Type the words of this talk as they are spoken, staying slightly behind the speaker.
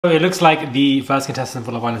So it looks like the first contestant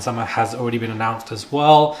for Love Island Summer has already been announced as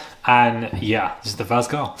well. And yeah, this is the first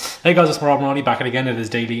girl. Hey guys, it's Maroni back again. It is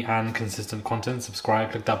daily and consistent content. Subscribe,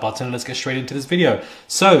 click that button. Let's get straight into this video.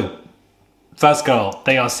 So, first girl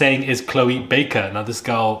they are saying is Chloe Baker. Now this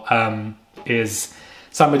girl is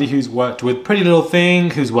somebody who's worked with Pretty Little Thing,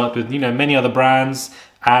 who's worked with, you know, many other brands,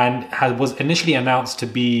 and was initially announced to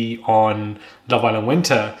be on Love Island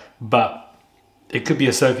Winter, but it could be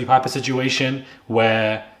a Sophie Piper situation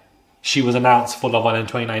where she was announced for Love Island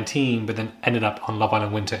 2019, but then ended up on Love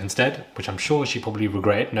Island Winter instead, which I'm sure she probably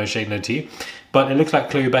regretted, no shade, no tea. But it looks like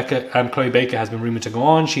Chloe Baker has been rumoured to go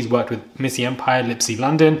on. She's worked with Missy Empire, Lipsy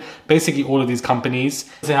London, basically all of these companies.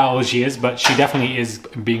 I don't know how old she is, but she definitely is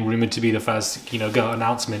being rumoured to be the first, you know, girl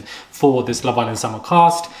announcement for this Love Island Summer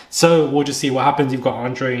cast. So we'll just see what happens. You've got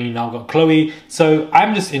Andre and you've now got Chloe. So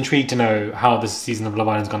I'm just intrigued to know how this season of Love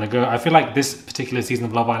Island is going to go. I feel like this particular season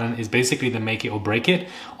of Love Island is basically the make it or break it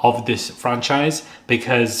of this franchise,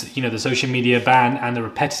 because, you know, the social media ban and the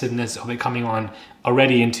repetitiveness of it coming on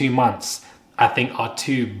already in 2 months, I think, are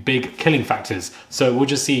two big killing factors. So we'll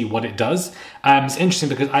just see what it does. It's interesting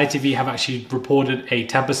because ITV have actually reported a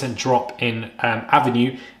 10% drop in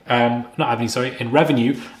in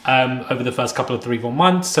revenue over the first couple of 3-4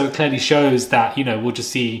 months. So it clearly shows that, you know, we'll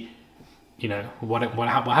just see, you know, what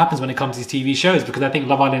happens when it comes to these TV shows, because I think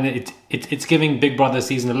Love Island, it's giving Big Brother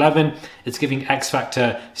season 11, it's giving X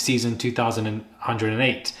Factor season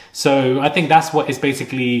 2108. So I think that's what it's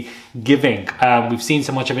basically giving. We've seen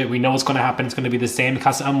so much of it, we know what's going to happen. It's going to be the same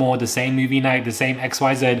Casa Amor, the same movie night, the same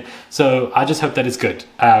XYZ. So I just hope that it's good.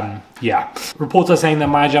 Yeah. Reports are saying that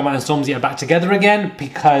Maya Jama and Stormzy are back together again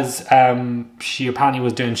because she apparently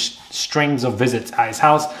was doing strings of visits at his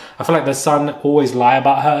house. I feel like the Sun always lie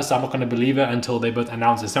about her, so I'm not going to believe it until they both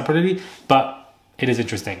announce it separately. But it is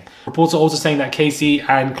interesting. Reports are also saying that Casey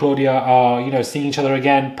and Claudia are, you know, seeing each other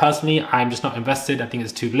again. Personally, I'm just not invested. I think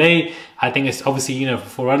it's too late. I think it's obviously, you know,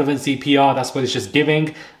 for relevancy, PR, that's what it's just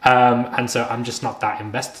giving. And so I'm just not that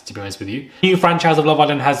invested, to be honest with you. New franchise of Love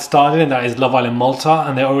Island has started, and that is Love Island Malta.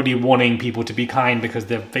 And they're already warning people to be kind because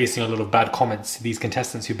they're facing a lot of bad comments, these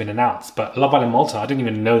contestants who've been announced. But Love Island Malta, I didn't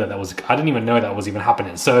even know that was even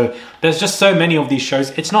happening. So there's just so many of these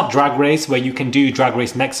shows. It's not Drag Race, where you can do Drag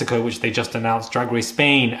Race Mexico, which they just announced, Drag Race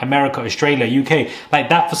Spain, America, Australia, UK. Like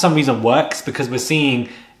that for some reason works because we're seeing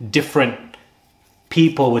different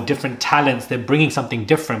people with different talents. They're bringing something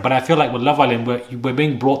different. But I feel like with Love Island, we're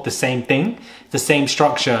being brought the same thing, the same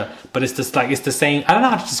structure, but it's just like, it's the same. I don't know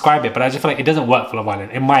how to describe it, but I just feel like it doesn't work for Love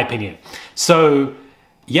Island, in my opinion. So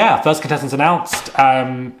yeah, first contestant's announced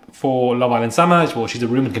for Love Island Summer. Well, she's a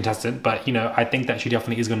rumoured contestant, but, you know, I think that she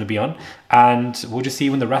definitely is going to be on. And we'll just see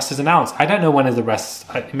when the rest is announced. I don't know when is the rest.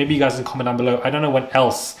 Maybe you guys can comment down below. I don't know when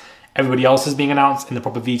else everybody else is being announced in the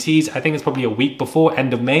proper VTs. I think it's probably a week before,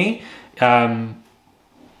 end of May.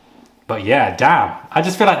 But yeah, damn. I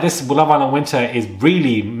just feel like this Love Island Winter is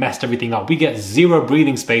really messed everything up. We get zero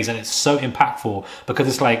breathing space and it's so impactful because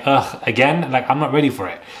it's like, again, like I'm not ready for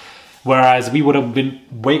it. Whereas we would have been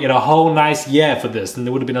waited a whole nice year for this and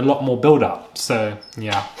there would have been a lot more build up. So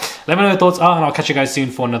yeah, let me know your thoughts are and I'll catch you guys soon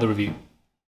for another review.